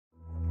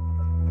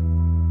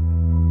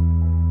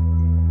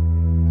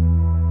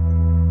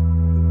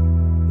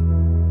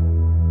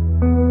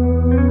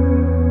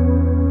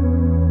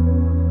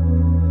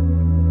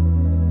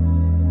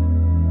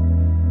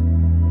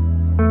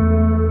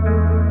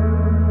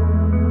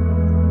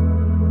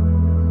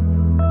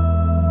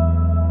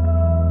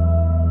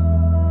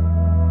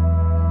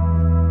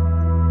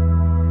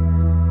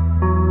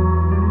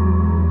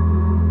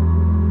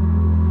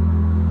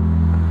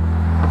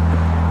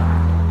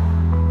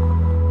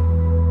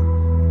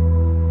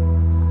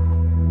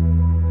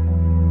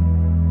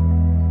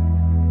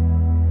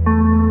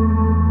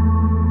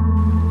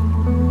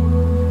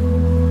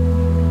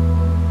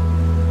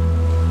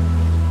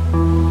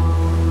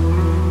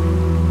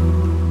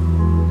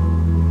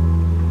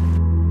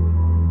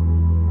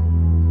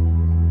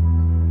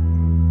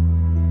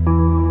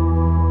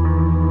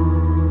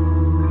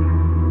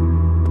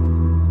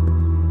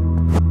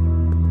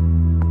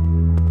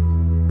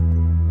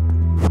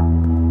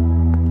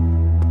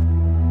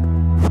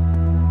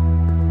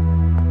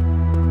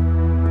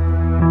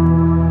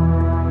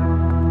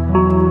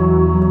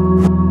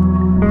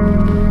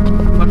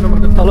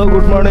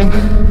Good morning.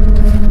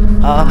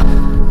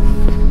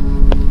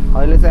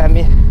 अहिले चाहिँ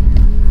हामी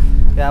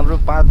यहाँ हाम्रो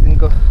 5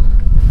 दिनको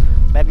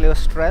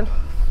MacLehose Trail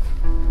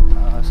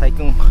साइ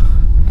कुङ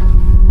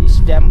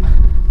इस्ट ड्याम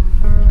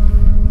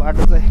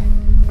बाटो चाहिँ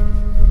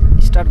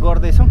स्टार्ट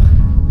गर्दैछौँ।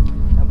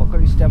 यहाँ भर्खर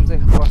इस्ट ड्याम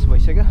चाहिँ क्रस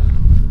भइसक्यो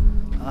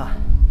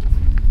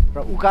र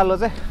उकालो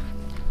चाहिँ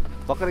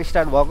भर्खर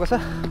स्टार्ट भएको छ।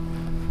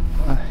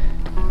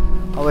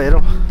 अब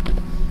हेरौँ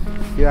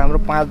यो हाम्रो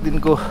 5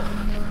 दिनको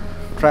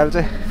ट्रायल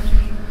चाहिँ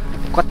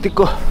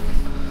कतिको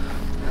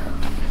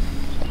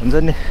हुन्छ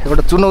नि,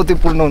 एउटा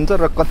चुनौतीपूर्ण हुन्छ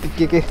र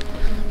कति के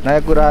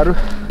नयाँ कुराहरू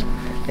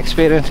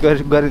एक्सपिरियन्स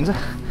गरिन्छ।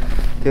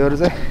 त्योहरू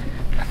चाहिँ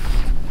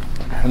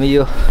हामी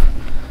यो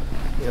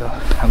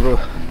हाम्रो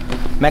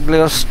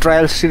MacLehose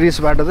ट्रायल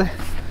सिरिजबाट चाहिँ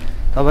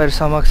तपाईहरु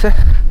समक्ष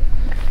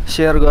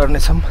सेयर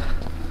गर्नेछौँ।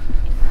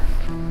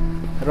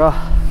 र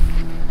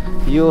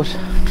यो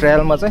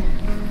ट्रायलमा चाहिँ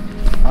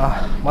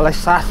मलाई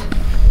साथ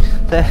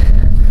चाहिँ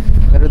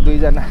मेरो 2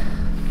 जना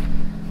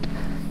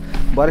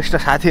वरिष्ठ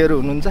साथीहरू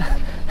हुनुहुन्छ।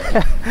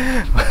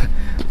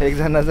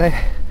 एकजना चाहिँ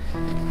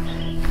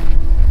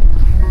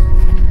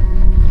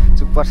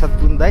चुक प्रसाद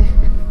पुन दाइ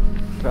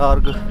र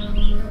अर्को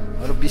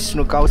विश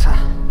कौचा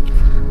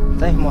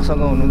चाहिँ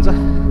मसँग हुनुहुन्छ।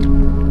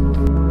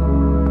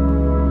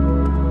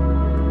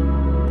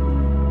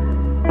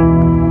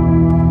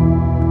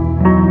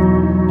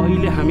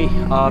 अहिले हामी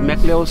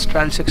MacLehose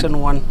ट्रायल सेक्सन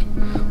 1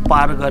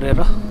 पार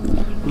गरेर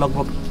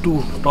लगभग 2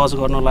 टच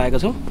गर्न लागेका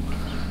छौँ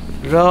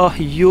र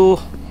यो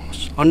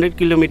 100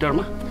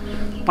 किलोमिटरमा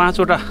 5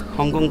 वटा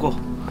हङकङको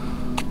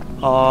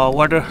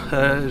वाटर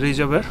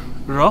रिजर्भर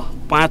र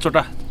 5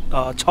 वटा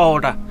 6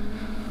 वटा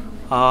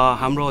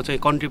हाम्रो चाहिँ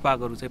कन्ट्री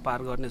पार्कहरू चाहिँ पार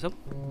गर्नेछौँ।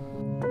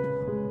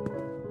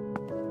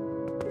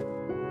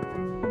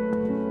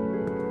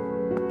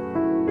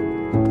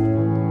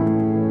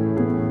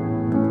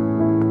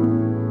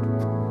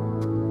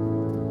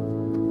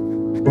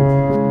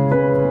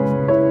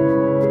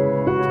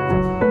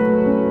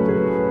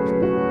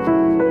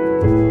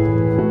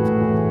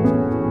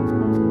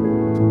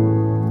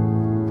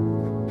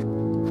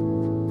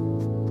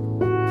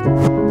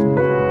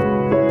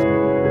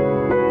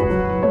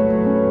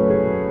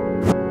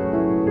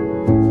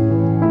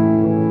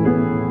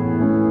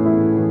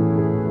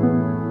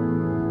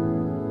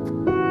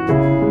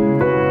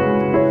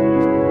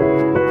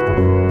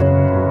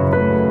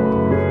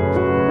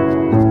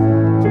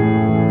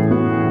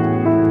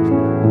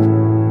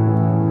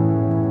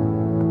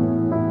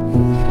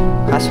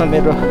 खासमा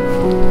मेरो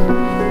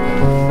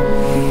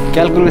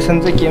क्याल्कुलेसन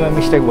चाहिँ केमा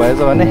मिस्टेक भएछ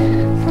भने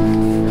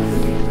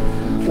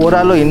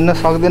ओह्रालो हिँड्न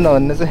सक्दैन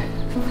भन्ने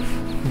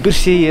चाहिँ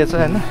बिर्सिएछ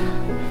हैन।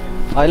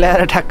 अहिले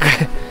आएर ठ्याक्कै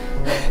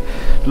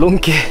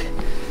लुम्के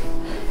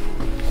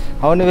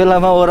आउने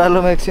बेलामा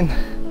ओह्रालोमा एकछिन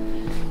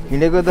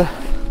हिँडेको त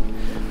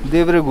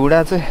देब्रे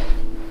घुँडा चाहिँ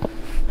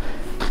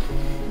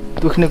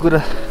दुख्ने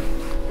कुरा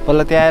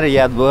पहिला त्यहाँ आएर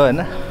याद भयो हैन।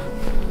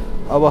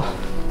 अब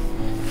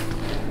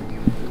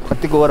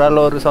कतिको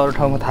ओह्रालोहरू छ अरू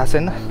ठाउँमा थाहा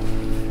छैन।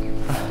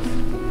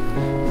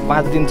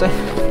 5 दिन चाहिँ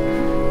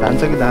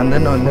धान्छ कि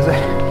धान्दैन भन्ने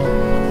चाहिँ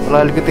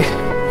मलाई अलिकति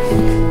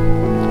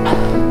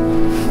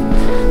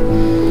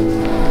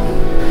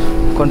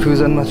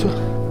कन्फ्युजनमा छु।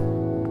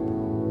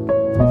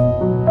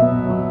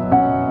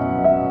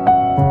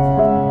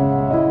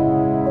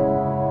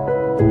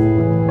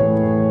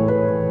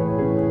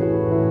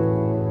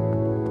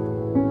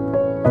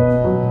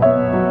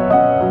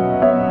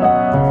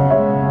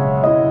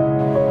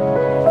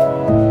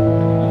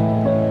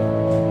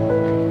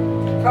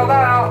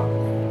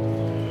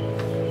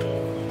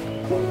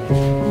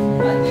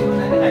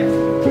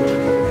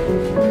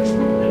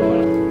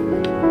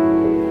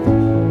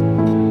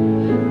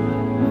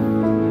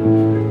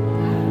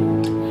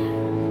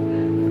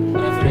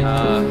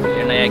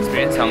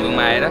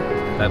 हङकङमा आएर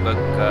लगभग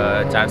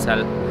 4 साल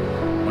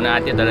हुन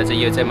आँट्यो। तर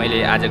चाहिँ यो चाहिँ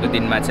मैले आजको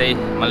दिनमा चाहिँ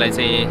मलाई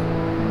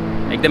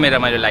चाहिँ एकदमै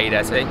रमाइलो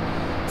लागिरहेछ है।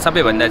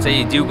 सबैभन्दा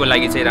चाहिँ जिउको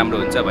लागि चाहिँ राम्रो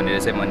हुन्छ भनेर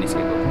चाहिँ म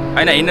निस्केको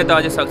होइन। हिँड्न त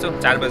अझै सक्छु,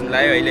 4 बज्न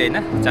लाग्यो अहिले होइन,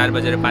 4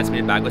 बजेर 5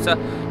 मिनट भएको छ।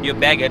 यो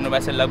ब्याग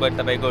हेर्नुभएको छ लगभग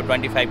तपाईँको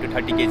 25 to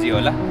 30 kg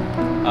होला।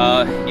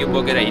 यो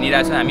बोकेर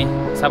हिँडिरहेको छौँ हामी।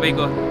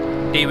 सबैको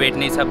त्यही वेट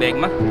नै छ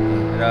ब्यागमा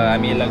र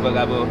हामी लगभग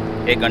अब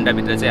 1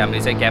 घन्टाभित्र चाहिँ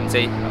हामीले चाहिँ क्याम्प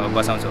चाहिँ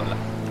बसाउँछौँ होला।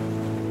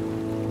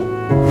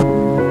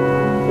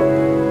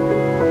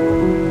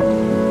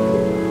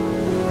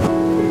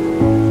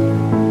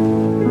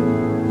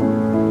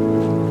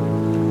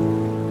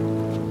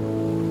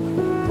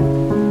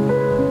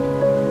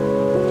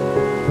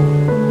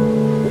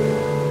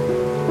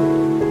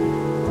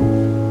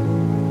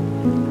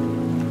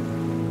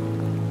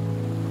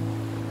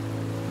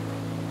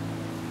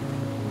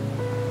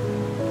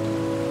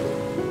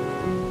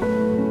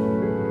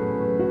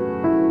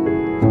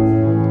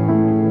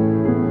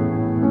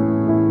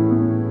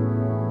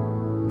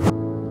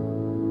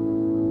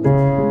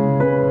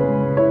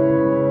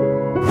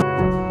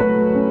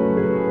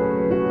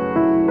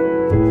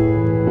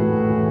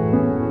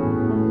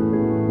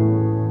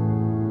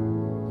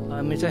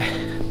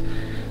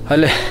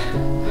 अहिले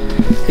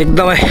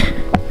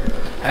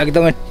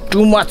एकदमै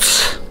टु मच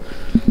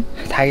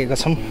थाकेका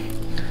छौँ।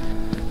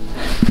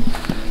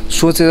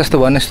 सोचे जस्तो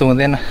भने जस्तो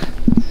हुँदैन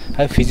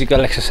है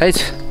फिजिकल एक्सर्साइज।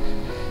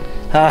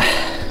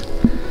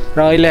 र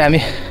अहिले हामी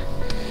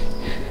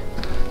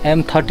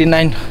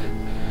M39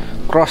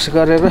 क्रस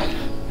गरेर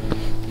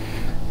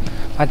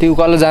माथि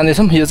उकालो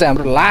जाँदैछौँ। यो चाहिँ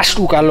हाम्रो लास्ट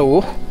उकालो हो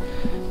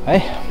है।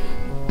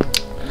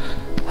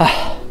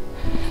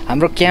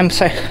 हाम्रो क्याम्प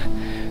साइट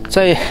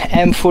चाहिँ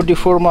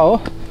M44 मा हो।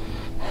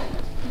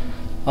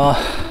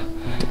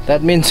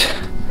 That means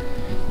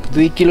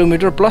 2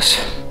 kilometre plus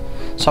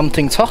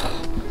something छ।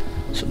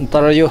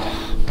 तर यो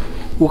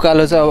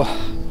उकालो चाहिँ अब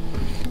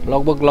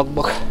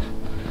लगभग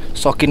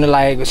सकिन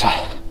लागेको छ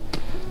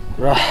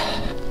र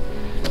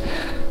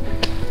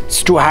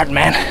इट्स टु हार्ड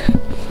म्यान।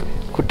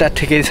 खुट्टा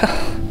ठिकै छ,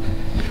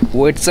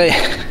 वेट चाहिँ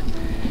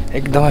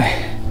एकदमै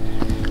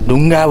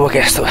ढुङ्गा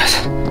बोके जस्तो भएको छ।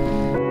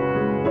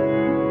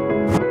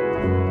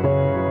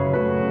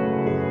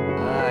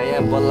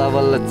 यहाँ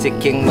बल्ल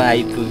चेकिङमा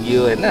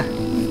आइपुग्यो होइन।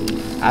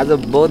 आज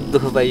बहुत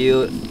दुःख पाइयो।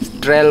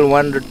 ट्रायल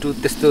 1 र 2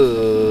 त्यस्तो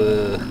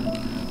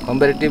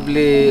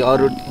कम्पेरिटिभली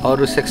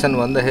अरू सेक्सन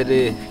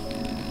भन्दाखेरि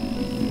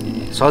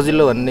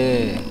सजिलो भन्ने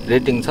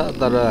रेटिङ छ।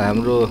 तर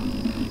हाम्रो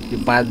यो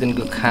 5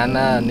 दिनको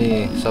खाना अनि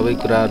सबै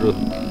कुराहरू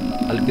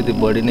अलिकति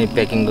बढी नै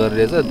प्याकिङ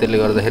गरिरहेछ। त्यसले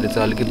गर्दाखेरि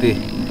चाहिँ अलिकति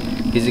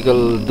फिजिकल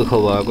दुःख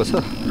भएको छ।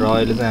 र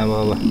अहिले चाहिँ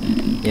अब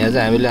यहाँ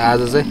चाहिँ हामीले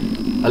आज चाहिँ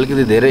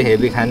अलिकति धेरै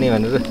हेभी खाने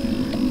भनेर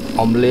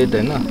अम्लेट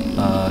होइन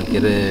के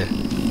अरे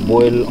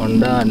बोइल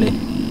अन्डा अनि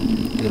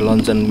यो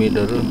लन्च एन्ड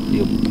मिटहरू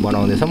यो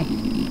बनाउँदैछौँ।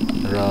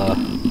 र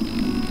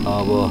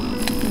अब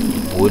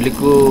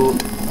भोलिको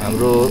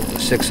हाम्रो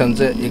सेक्सन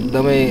चाहिँ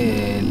एकदमै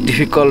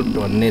डिफिकल्ट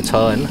भन्ने छ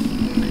होइन।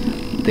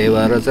 त्यही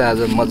भएर चाहिँ आज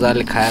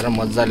मजाले खाएर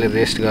मजाले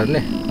रेस्ट गर्ने।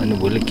 अनि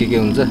भोलि के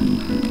हुन्छ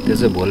त्यो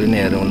चाहिँ भोलि नै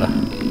हेरौँ ल।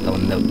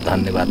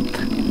 धन्यवाद।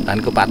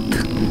 धानको पात।